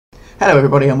Hello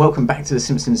everybody and welcome back to the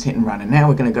Simpsons Hit and Run, and now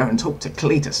we're going to go and talk to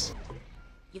Cletus.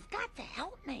 You've got to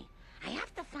help me. I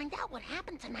have to find out what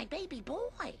happened to my baby boy.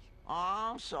 Oh,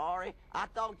 I'm sorry. I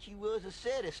thought you was a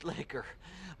city slicker.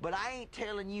 But I ain't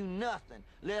telling you nothing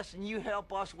less than you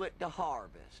help us with the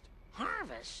harvest.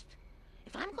 Harvest?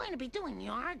 If I'm going to be doing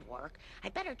yard work, I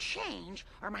better change,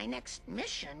 or my next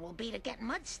mission will be to get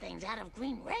mud stains out of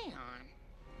green rayon.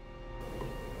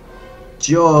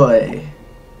 Joy.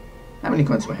 How many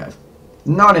coins do I have?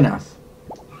 Not enough.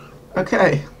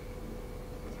 Okay.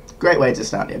 Great way to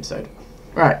start the episode.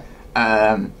 Right.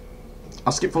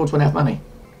 I'll skip forward to when I have money.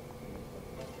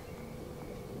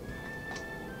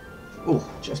 Oh,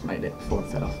 just made it before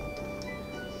it fell off.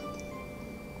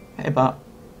 Hey, Bart.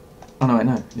 Oh no, wait,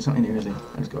 no. He's not in here, is he?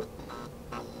 I just got...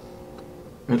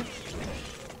 Good.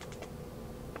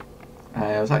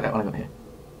 I was like that when I got here.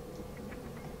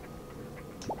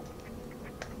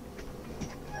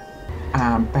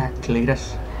 I'm back,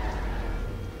 Cletus.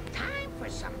 Time for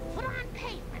some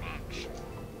foot-on-pavement action.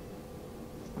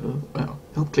 Oh, well,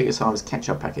 help Cletus harvest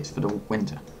ketchup packets for the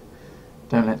winter.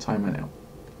 Don't let time run out.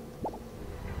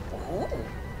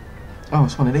 Oh,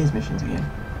 it's one of these missions again.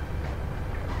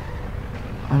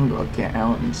 I've got to get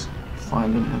out and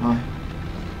find them, have I?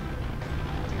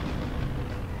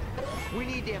 We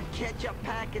need them ketchup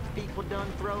packets people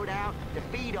done throwed out to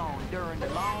feed on during the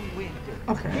long winter.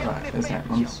 Okay, right, there's that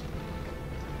one.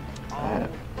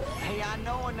 Hey, I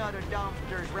know another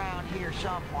dumpster's round here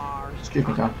somewhere.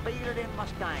 Stupid car. I can feel it in my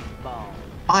stank ball.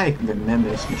 I remember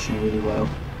this mission really well.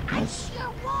 I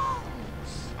sure won't.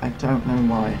 I don't know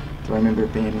why. Do I remember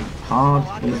it being hard,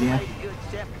 I could've easier? made a good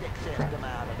septic system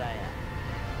out of that.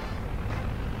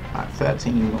 Right,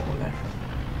 13 more left.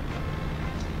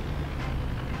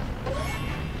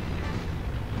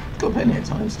 Got plenty of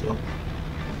time still.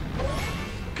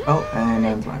 Oh, and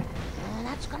I'm flying.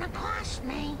 That's gonna cost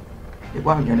me. It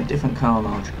won't, you're in a different car,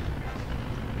 Marge.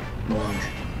 Marge.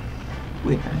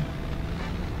 Weird name.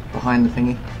 Behind the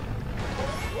thingy.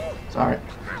 Sorry.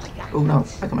 Oh no,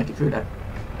 I can make it through that.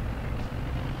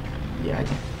 Yeah, I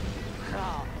can.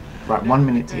 Right, 1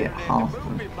 minute to get half of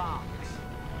them.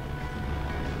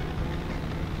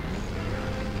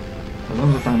 As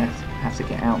long as I don't have to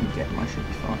get out and get them, I should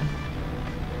be fine.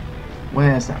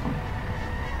 Where's that one?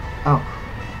 Oh.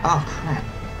 Oh, crap.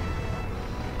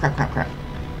 Crap, crap, crap.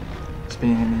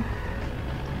 Spinning me.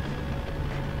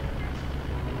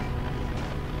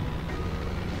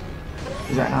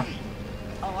 Is that enough?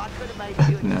 Oh, I could have made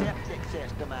a good No. septic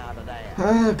system out of that.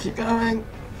 Oh, keep going.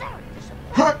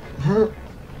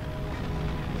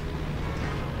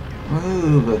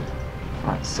 Move.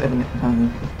 Right, 7.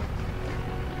 No.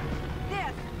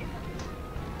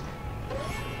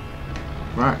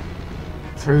 Right.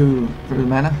 Through the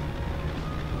manor.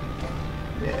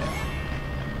 Yeah.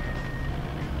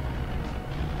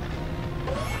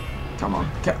 Come on.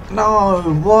 No!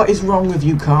 What is wrong with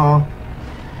you, car?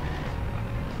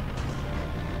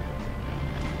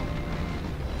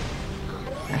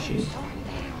 Crashy.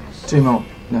 2 more.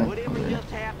 No. Whatever just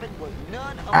happened was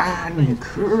none of And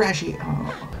crashy.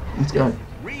 Oh. Let's go.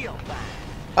 real bad.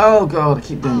 Oh god, I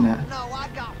keep doing that. No, I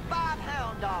got 5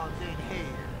 hound dogs in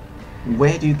here.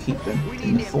 Where do you keep them? We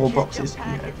In need the them 4 ketchup boxes? Yeah.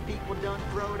 packets people done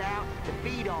throwed out to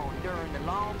feed on during the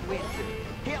long winter.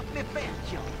 Help me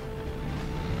fetch them.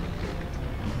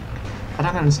 I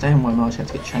don't understand why Marge had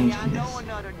to get Hey, changed I in know this.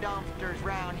 another dumpster's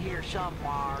round here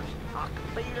somewhere. I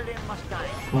can feel it in my stank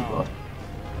Oh ball. god.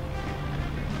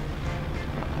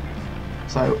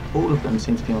 So all of them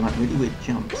seem to be on like really weird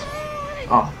jumps.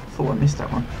 Oh, I thought I missed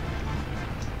that one.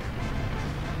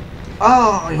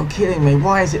 Oh, you're kidding me.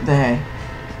 Why is it there?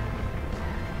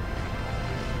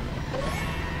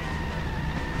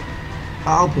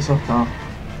 Oh, piss off, car.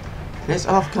 Piss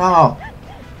off, car.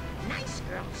 Nice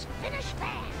girls, finish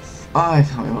fast. Oh, I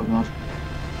can't be bothered, Marge.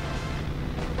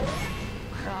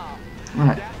 Oh,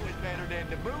 Right, that was better than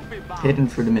the movie box. hidden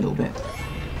through the middle bit.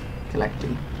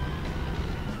 Collecty.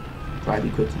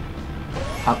 Drivey quickie.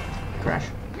 Up. Crash.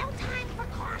 No time for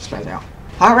caution. Space out.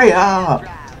 Hurry up!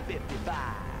 Drive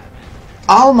 55.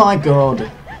 Oh my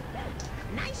god.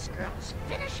 Nice girls,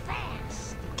 finish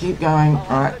fast. Keep going. Oh,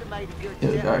 I Alright. could have made a good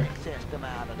Here we go. septic system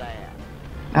out of that.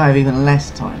 Now I have even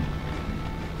less time.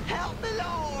 Help me,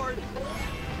 Lord!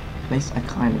 At least I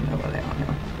kind of know where they are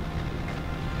now.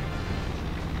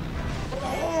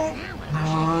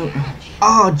 No.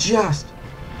 Oh, just.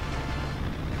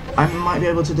 I might be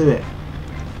able to do it.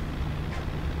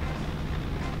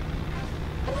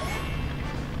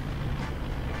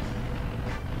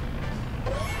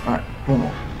 Alright, one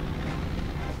more.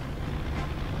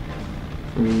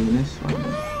 Through this one.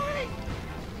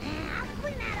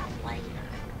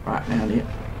 Right, now it.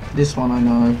 This one I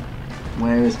know.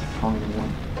 Where is the final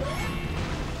one?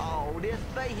 Oh, this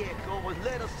vehicle was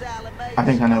little Sally Mae's I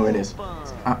think I know where it is. school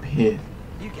It's fun. up here.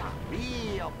 You got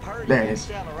real pretty There it is.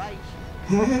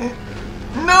 acceleration.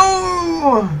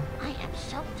 No! I am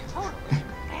so totally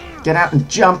embarrassed. Get out and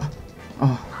jump!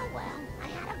 Oh, Oh well, I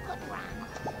had a good run.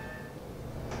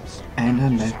 and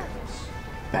I'm back. Service.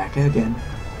 Back again.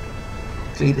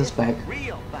 Cletus back.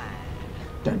 Real fine.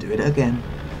 Don't do it again.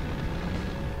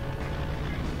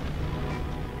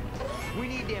 We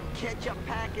need them ketchup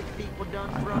packets people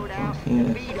done Right, throwed up out.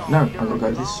 here. Feed on No, them I've got to go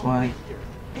during this long way.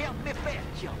 winter. Help me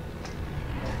fetch 'em.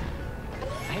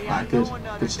 Hey, Right, I good. know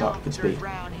another Good start, good dumpster's speed.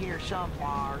 round here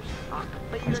somewheres. I can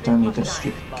I feel just it don't in need my those tank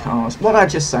stupid box. cars. What did I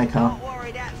just say, car? Don't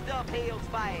worry, that stuff heals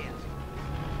fast.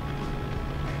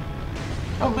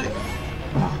 Oh, but...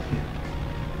 Oh, yeah.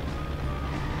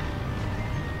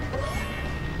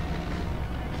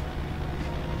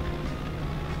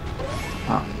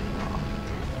 Oh.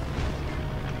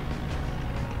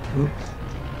 Oops.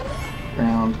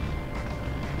 Round.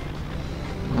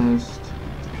 Almost.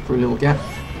 For a little gap.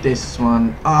 This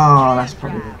one. Oh, that's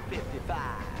probably... 55.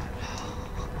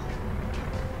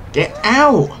 Get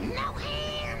out! No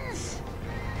hands!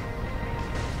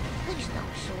 Please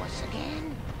don't sue us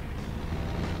again.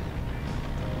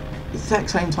 Exact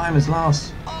same time as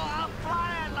last. Oh, I'm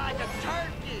flying like a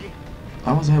turkey.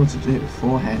 I was able to do it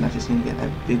beforehand. I just need to get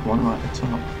that big one right at the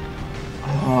top.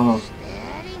 Oh.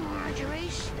 Steady, Marjorie,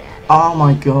 steady. Oh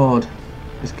my god.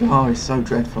 This car is so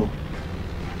dreadful.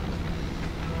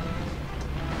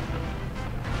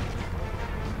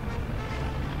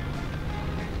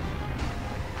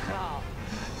 Oh,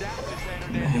 that was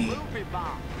better than the movie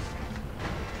box.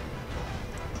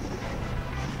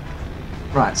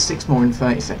 Right, 6 more in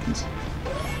 30 seconds.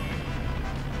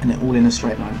 And they're all in a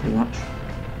straight line pretty much.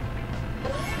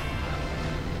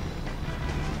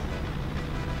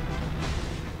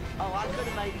 Oh, I could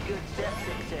have made a good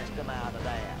septic system out of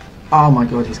that. Oh my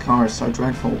god, his car is so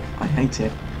dreadful. I hate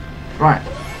it. Right.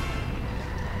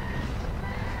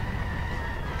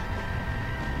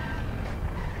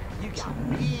 You got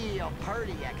real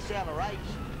pretty acceleration.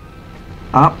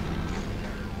 Up.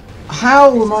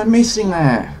 How am I missing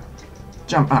there?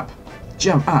 Jump up.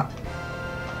 Jump up.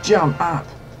 Jump up.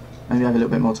 Maybe I have a little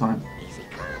bit more time. Easy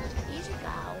come, easy go.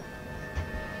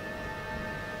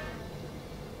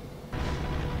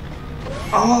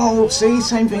 Oh, see?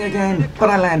 Same thing again. But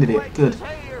I landed it. Good.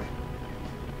 I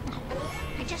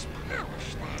just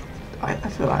polished that. I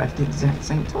feel like I have the exact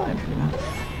same time pretty much.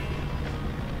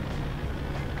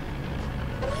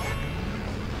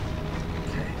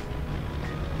 Okay.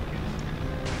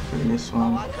 Through this Oh,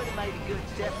 one. I could have made a good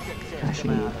septic system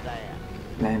Actually, out of that.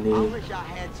 I Landy. wish I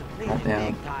had some Right really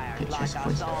down. big tires Hit like chest, I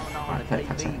please. saw on all Right, the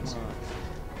 35 TV seconds. ones.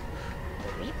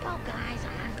 Repo guys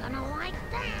aren't gonna like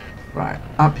that. Right,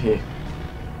 up here.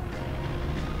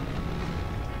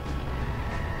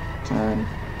 Turn.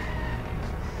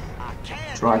 I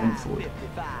can't Driving drive forward.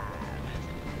 55.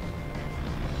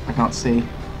 I can't see.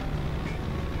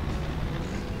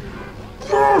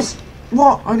 Yes!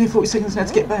 What? Only 40 seconds now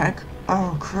to get back?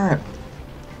 Oh, crap.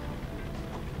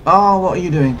 Oh, what are you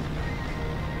doing?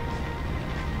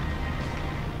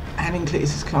 Adding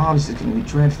Cletus's car, this is going to be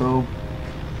dreadful.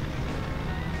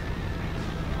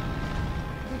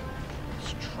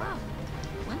 It's trouble.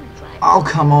 Women drive. Oh,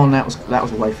 come on, that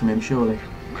was away from him, surely.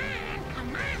 Come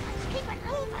on, let's keep it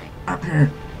moving. Up here.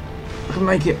 I can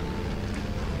make it.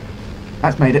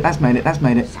 That's made it, that's made it, that's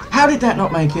made it. How did that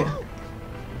not make it?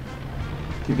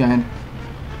 Keep going.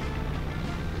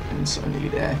 And so nearly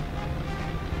there.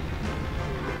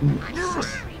 I'm Yes!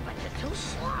 sorry, but you're too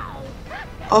slow.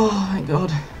 Oh, thank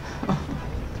God.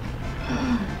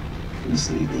 You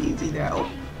sleep easy now.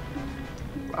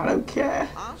 I don't care.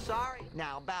 I'm sorry.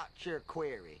 Now, about your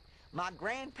query. My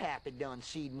grandpappy done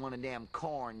seed one of them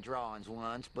corn drawings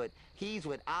once, but he's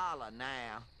with Allah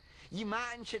now. You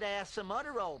might'n should ask some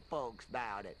other old folks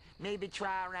about it. Maybe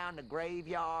try around the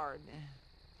graveyard.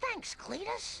 Thanks,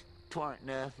 Cletus. 'Twarn't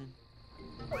nothing.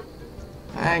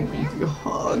 Thank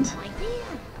God. Idea.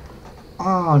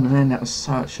 Oh man, that was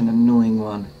such an annoying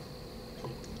one.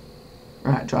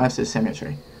 Right, drive to the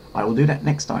cemetery. I will do that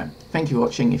next time. Thank you for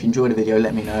watching. If you enjoyed the video,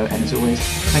 let me know. And as always,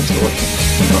 thanks for watching.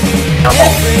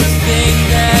 Everything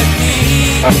that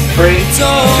we 3, 2,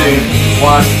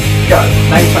 1, go.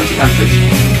 Name 20 countries.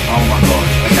 Oh my god.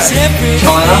 Okay.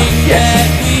 China? Yes.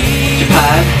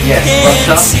 Japan? Yes.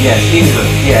 Russia? Yes.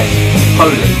 England? Yes.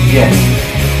 Poland? Yes.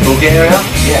 Bulgaria?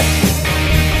 Yes.